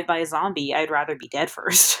alive by a zombie. I'd rather be dead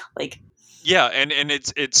first. Like, yeah, and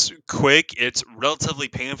it's quick. It's relatively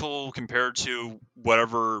painful compared to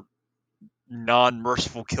whatever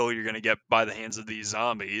non-merciful kill you're gonna get by the hands of these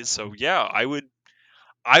zombies. So yeah, I would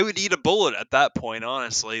eat a bullet at that point.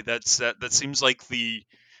 Honestly, that seems like the,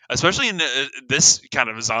 especially in this kind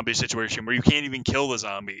of a zombie situation where you can't even kill the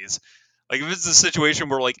zombies. Like if it's a situation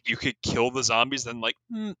where like you could kill the zombies, then like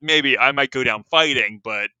maybe I might go down fighting.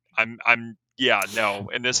 But I'm yeah, no.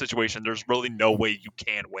 In this situation, there's really no way you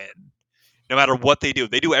can win. No matter what they do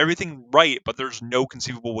everything right, but there's no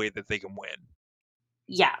conceivable way that they can win.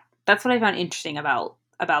 yeah, that's what I found interesting about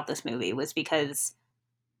this movie, was because,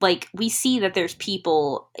 like, we see that there's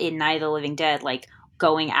people in Night of the Living Dead, like,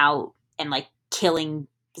 going out and, like, killing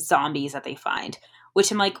zombies that they find,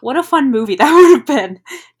 which I'm like, what a fun movie that would have been.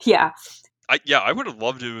 Yeah. I would have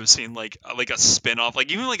loved to have seen like a spin-off,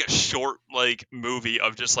 like even like a short like movie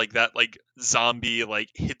of just like that like zombie like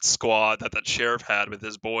hit squad that sheriff had with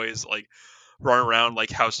his boys, like running around like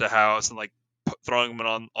house to house and like throwing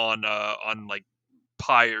them on like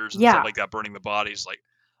pyres and stuff Yeah. like that, burning the bodies. Like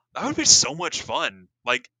that would be so much fun.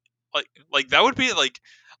 Like that would be like,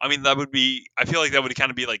 I mean that would be, I feel like that would kind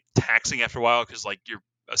of be like taxing after a while because like you're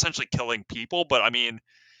essentially killing people, but I mean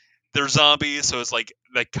they're zombies, so it's like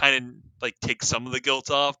that kind of like takes some of the guilt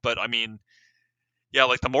off. But I mean, yeah,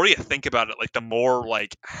 like the more you think about it, like the more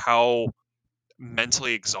like how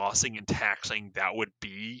mentally exhausting and taxing that would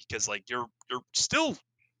be, because like you're still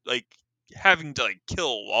like having to like kill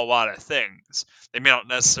a lot of things. They may not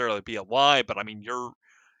necessarily be alive, but I mean you're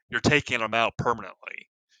taking them out permanently.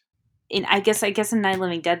 And I guess in Night of the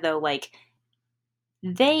Living Dead, though, like,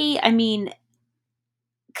 I mean,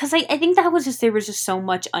 because I think that was just, there was just so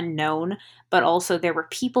much unknown, but also there were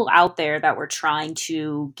people out there that were trying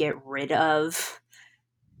to get rid of,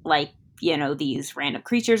 like, these random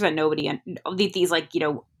creatures that nobody, these, like,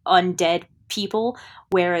 undead people.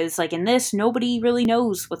 Whereas, like, in this, nobody really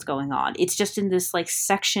knows what's going on. It's just in this, like,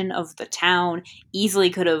 section of the town, easily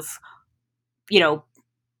could have, you know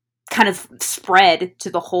kind of spread to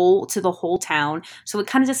the whole town. So it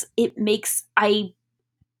kind of just, I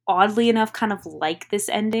oddly enough kind of like this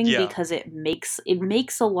ending, Yeah, because it makes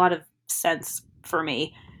a lot of sense for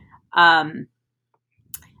me. Um,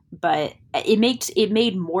 but it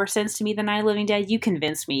made more sense to me than Night of the Living Dead. You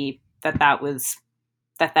convinced me that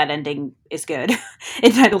ending is good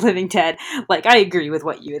in Night of the Living Dead. Like, I agree with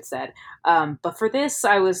what you had said. But for this,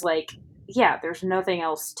 I was like, yeah, there's nothing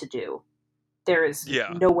else to do. There is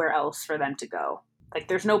yeah. nowhere else for them to go. Like,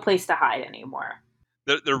 there's no place to hide anymore.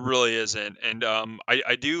 There really isn't, and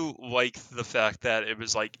I do like the fact that it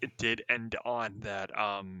was like it did end on that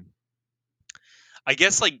I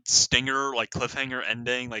guess like stinger, like cliffhanger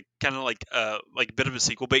ending, like kind of like a bit of a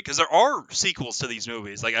sequel bait, because there are sequels to these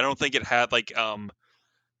movies. Like I don't think it had like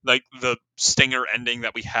the stinger ending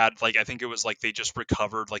that we had. Like I think it was like they just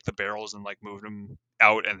recovered like the barrels and like moved them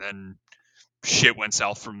out, and then shit went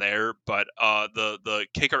south from there. But the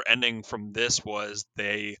kicker ending from this was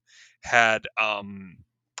had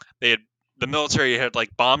they had the military had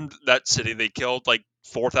like bombed that city. They killed like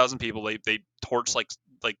 4,000 people. They torched like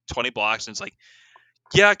 20 blocks, and it's like,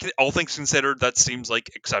 yeah, all things considered, that seems like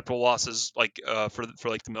acceptable losses, like for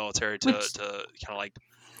like the military Which, to kind of like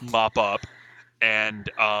mop up. And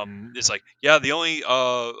it's like, yeah, the only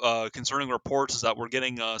concerning reports is that we're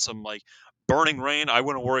getting some like burning rain. I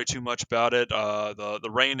wouldn't worry too much about it. The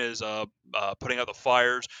rain is putting out the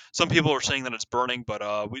fires. Some people are saying that it's burning, but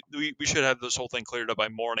we should have this whole thing cleared up by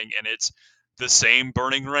morning. And it's the same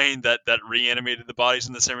burning rain that reanimated the bodies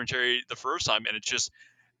in the cemetery the first time, and it's just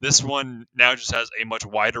this one now just has a much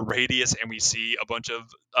wider radius, and we see a bunch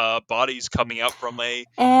of bodies coming out from a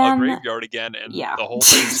and graveyard again, and yeah, the whole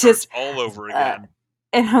thing starts just, all over uh, again.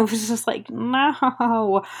 and I was just like,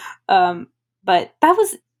 no. Um, but that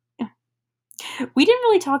was, we didn't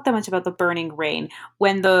really talk that much about the burning rain.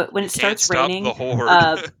 When You it can't starts stop the raining, horde.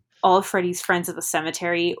 uh, all of Freddy's friends at the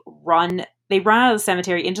cemetery run they run out of the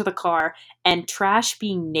cemetery into the car, and Trash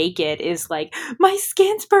being naked is like, my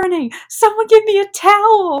skin's burning, someone give me a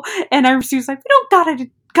towel. And she was like, we don't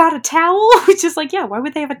got a towel. Which is like, yeah, why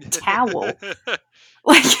would they have a towel?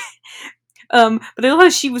 Like, but I love how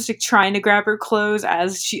she was like trying to grab her clothes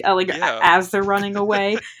as she Yeah. as they're running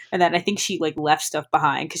away, and then I think she like left stuff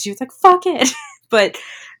behind because she was like, fuck it. But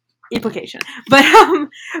implication. But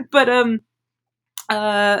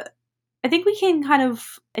I think we can kind of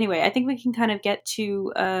anyway. I think we can kind of get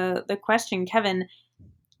to the question, Kevin.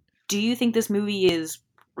 Do you think this movie is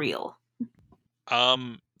real?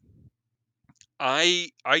 Um, I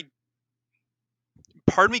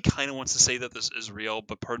part of me kind of wants to say that this is real,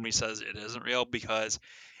 but part of me says it isn't real because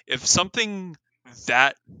if something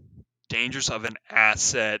that dangerous of an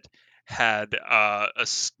asset had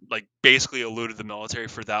like basically eluded the military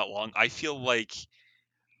for that long, I feel like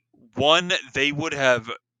one, they would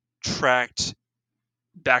have tracked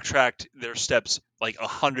backtracked their steps like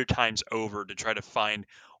 100 times over to try to find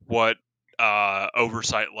what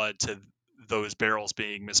oversight led to those barrels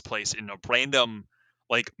being misplaced in a random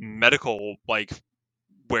like medical like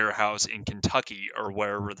warehouse in Kentucky or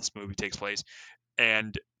wherever this movie takes place.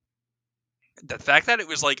 And the fact that it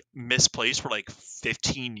was like misplaced for like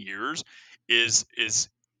 15 years is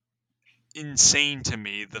insane to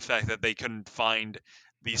me. The fact that they couldn't find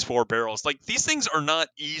these 4 barrels, like these things are not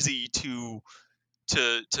easy to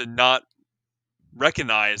not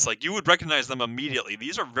recognize. Like you would recognize them immediately.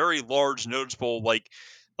 These are very large, noticeable, like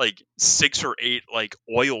 6 or 8 like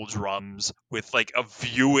oil drums with like a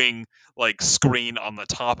viewing like screen on the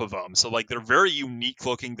top of them. So like they're very unique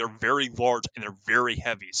looking, they're very large, and they're very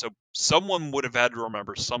heavy. So someone would have had to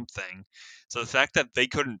remember something. So the fact that they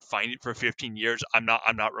couldn't find it for 15 years, I'm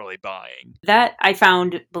not really buying. That I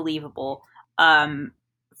found believable, um,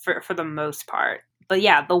 for the most part. But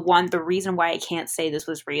yeah, the reason why I can't say this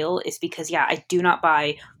was real is because yeah, I do not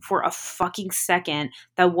buy for a fucking second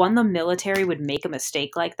that one the military would make a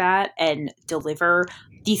mistake like that and deliver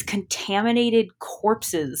these contaminated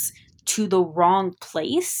corpses to the wrong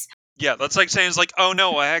place. Yeah, that's like saying it's like, oh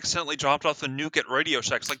no, I accidentally dropped off the nuke at Radio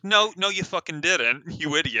Shack. It's like, no, no, you fucking didn't,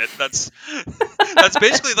 you idiot. That's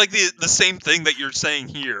basically like the same thing that you're saying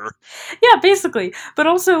here. Yeah, basically. But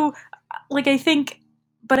also, like,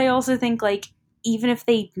 but I also think, like, even if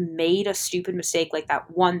they made a stupid mistake like that,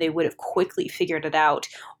 one, they would have quickly figured it out.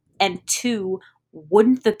 And two,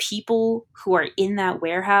 wouldn't the people who are in that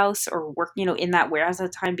warehouse or work, in that warehouse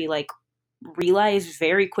at the time be like, realize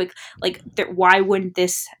very quick, like, why wouldn't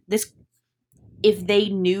this, if they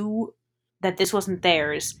knew that this wasn't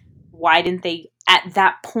theirs, why didn't they, at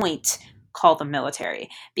that point, call the military?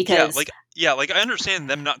 Yeah, Because, like I understand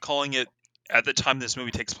them not calling it at the time this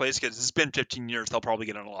movie takes place because it's been 15 years. They'll probably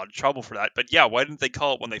get in a lot of trouble for that. But yeah, why didn't they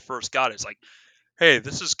call it when they first got it? It's like, hey,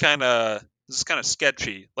 this is kind of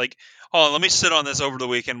sketchy. Like, oh, let me sit on this over the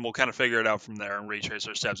weekend. We'll kind of figure it out from there and retrace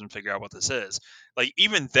our steps and figure out what this is. Like,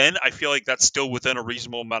 even then, I feel like that's still within a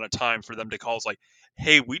reasonable amount of time for them to call. It's like,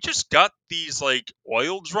 hey, we just got these like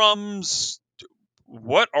oil drums.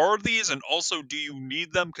 What are these? And also, do you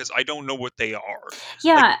need them? Because I don't know what they are. Like,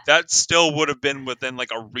 yeah, that still would have been within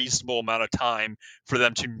like a reasonable amount of time for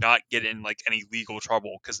them to not get in like any legal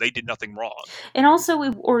trouble because they did nothing wrong. and also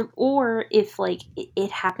or if like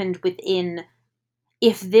it happened within,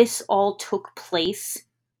 if this all took place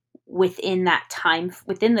within that time,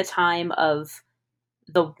 within the time of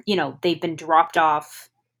the, they've been dropped off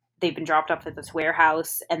at this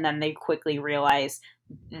warehouse, and then they quickly realize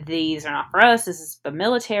these are not for us, this is the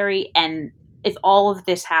military. And if all of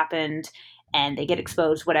this happened and they get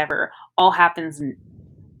exposed, whatever, all happens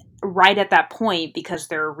right at that point because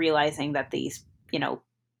they're realizing that these,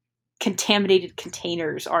 contaminated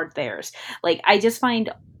containers aren't theirs. Like, I just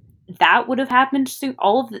find that would have happened soon.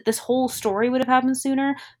 All of this whole story would have happened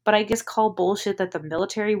sooner. But I just call bullshit that the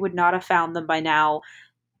military would not have found them by now,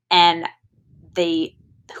 and they,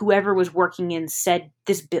 whoever was working in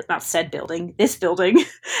not said building, this building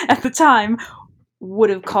at the time, would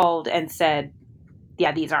have called and said,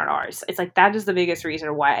 yeah, these aren't ours. It's like, that is the biggest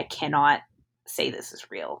reason why I cannot say this is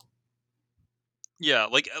real. Yeah,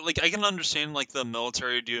 like I can understand like the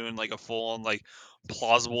military doing like a full on like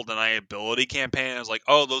plausible deniability campaign. It's like,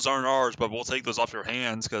 oh, those aren't ours, but we'll take those off your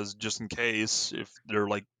hands because just in case if they're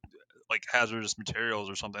like hazardous materials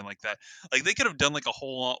or something like that. Like they could have done like a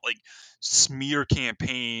whole lot like smear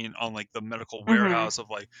campaign on like the medical Mm-hmm. warehouse of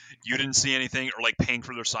like you didn't see anything or like paying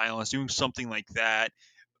for their silence, doing something like that.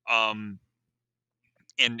 Um,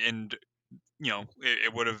 and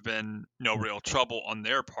it would have been no real trouble on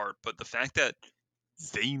their part. But the fact that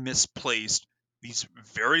they misplaced these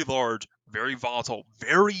very large, very volatile,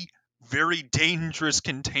 very very dangerous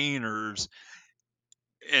containers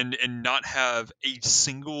and not have a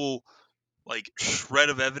single like shred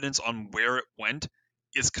of evidence on where it went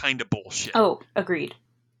is kind of bullshit. Oh, agreed.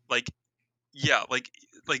 Like, yeah, like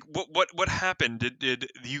what happened? Did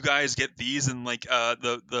you guys get these and like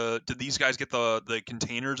did these guys get the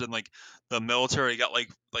containers and like the military got like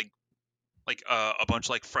a bunch of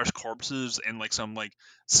like fresh corpses and like some like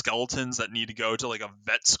skeletons that need to go to like a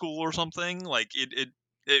vet school or something? Like it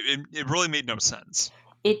really made no sense.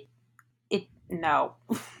 No.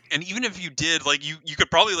 And even if you did, like you could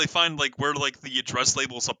probably like find like where like the address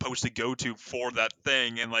label is supposed to go to for that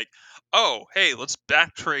thing, and like, oh hey, let's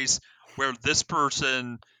backtrace where this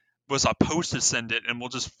person was supposed to send it, and we'll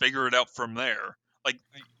just figure it out from there. Like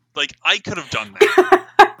I could have done that.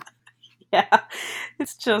 Yeah,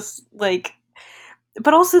 it's just like,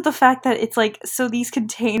 but also the fact that it's like, so these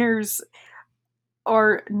containers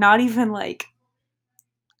are not even like,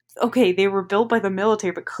 okay, they were built by the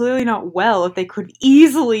military, but clearly not well, if they could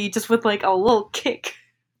easily, just with like a little kick,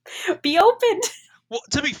 be opened. Well,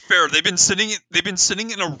 to be fair, they've been sitting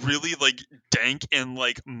in a really like dank and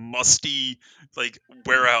like musty like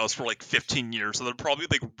warehouse for like 15 years, so they're probably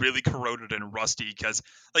like really corroded and rusty because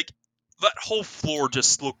like that whole floor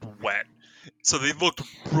just looked wet, so they looked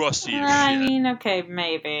rusty as I shit. mean, okay,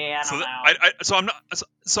 maybe, I don't know.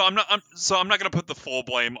 So I'm not gonna put the full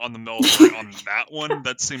blame on the military on that one.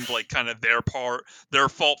 That seemed like kind of their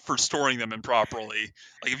fault for storing them improperly.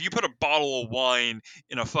 Like if you put a bottle of wine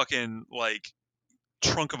in a fucking like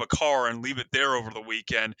trunk of a car and leave it there over the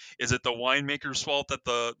weekend, is it the winemaker's fault that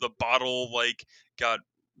the bottle like got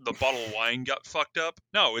the bottle of wine got fucked up?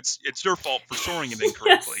 No, it's their fault for storing it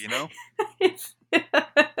incorrectly. Yes. You know.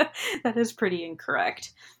 That is pretty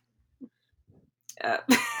incorrect. Yeah.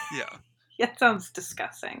 Yeah, it sounds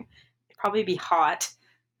disgusting. It'd probably be hot.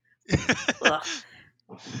 Ugh.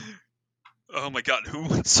 Oh my god, who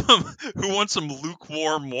wants some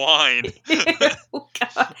lukewarm wine? Oh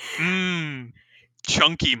god.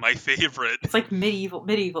 Chunky, my favorite. It's like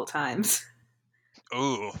medieval times.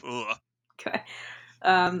 Ooh. Okay.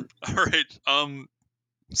 All right.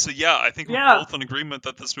 So yeah, I think we're both in agreement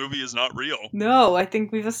that this movie is not real. No, I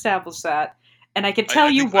think we've established that. And I can tell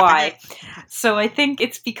you why. So I think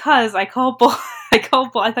it's because I call bull. I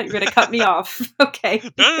thought you were going to cut me off. Okay.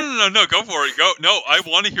 No. Go for it. Go. No, I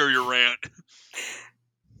want to hear your rant.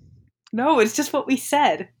 No, it's just what we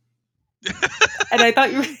said. And I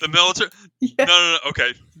thought you were... The military... Yeah. No.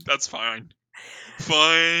 Okay, that's fine.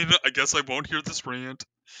 Fine. I guess I won't hear this rant.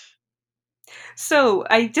 So,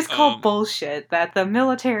 I just call bullshit that the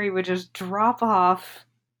military would just drop off...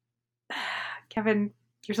 Kevin...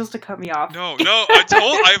 You're supposed to cut me off. No,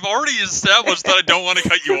 I've already established that I don't want to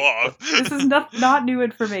cut you off. This is not new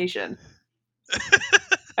information.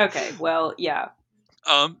 Okay, well, yeah.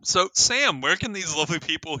 So Sam, where can these lovely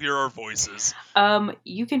people hear our voices?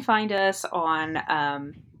 You can find us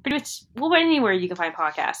on, pretty much, well, anywhere you can find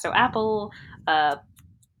podcasts. So Apple,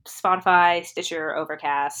 Spotify, Stitcher,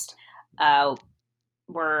 Overcast.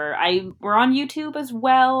 We're on YouTube as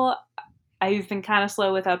well. I've been kind of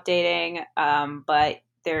slow with updating, but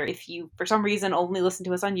if you, for some reason, only listen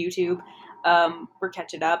to us on YouTube, we're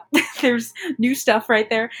catching up. There's new stuff right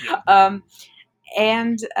there. Yeah.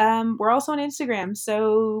 And we're also on Instagram,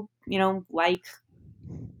 so, like,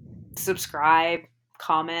 subscribe,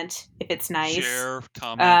 comment if it's nice. Share,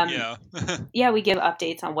 comment, yeah. Yeah, we give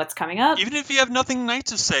updates on what's coming up. Even if you have nothing nice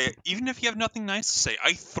to say,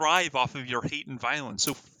 I thrive off of your hate and violence,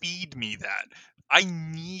 so feed me that. I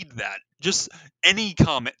need that. Just any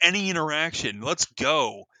comment, any interaction. Let's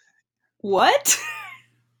go. What?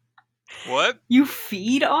 What? You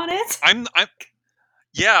feed on it? I'm like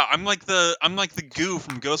the goo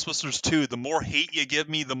from Ghostbusters 2. The more hate you give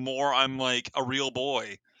me, the more I'm like a real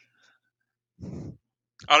boy.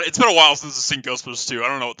 It's been a while since I've seen Ghostbusters 2. I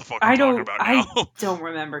don't know what the fuck I'm talking about now. I don't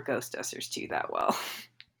remember Ghostbusters 2 that well.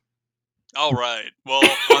 All right. Well,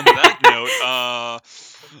 on that note,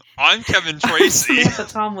 I'm Kevin Tracy. I'm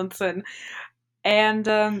Samantha Tomlinson.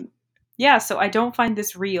 And, yeah, so I don't find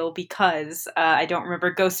this real because I don't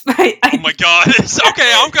remember Ghostbusters. Oh my god.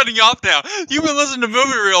 Okay, I'm cutting you off now. You've been listening to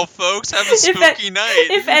Movie Reel, folks. Have a spooky night.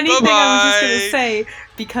 If anything, Bye-bye. I was just going to say,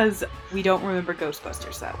 because we don't remember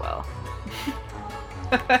Ghostbusters that well.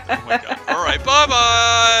 Oh my god. All right,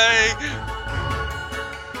 bye-bye.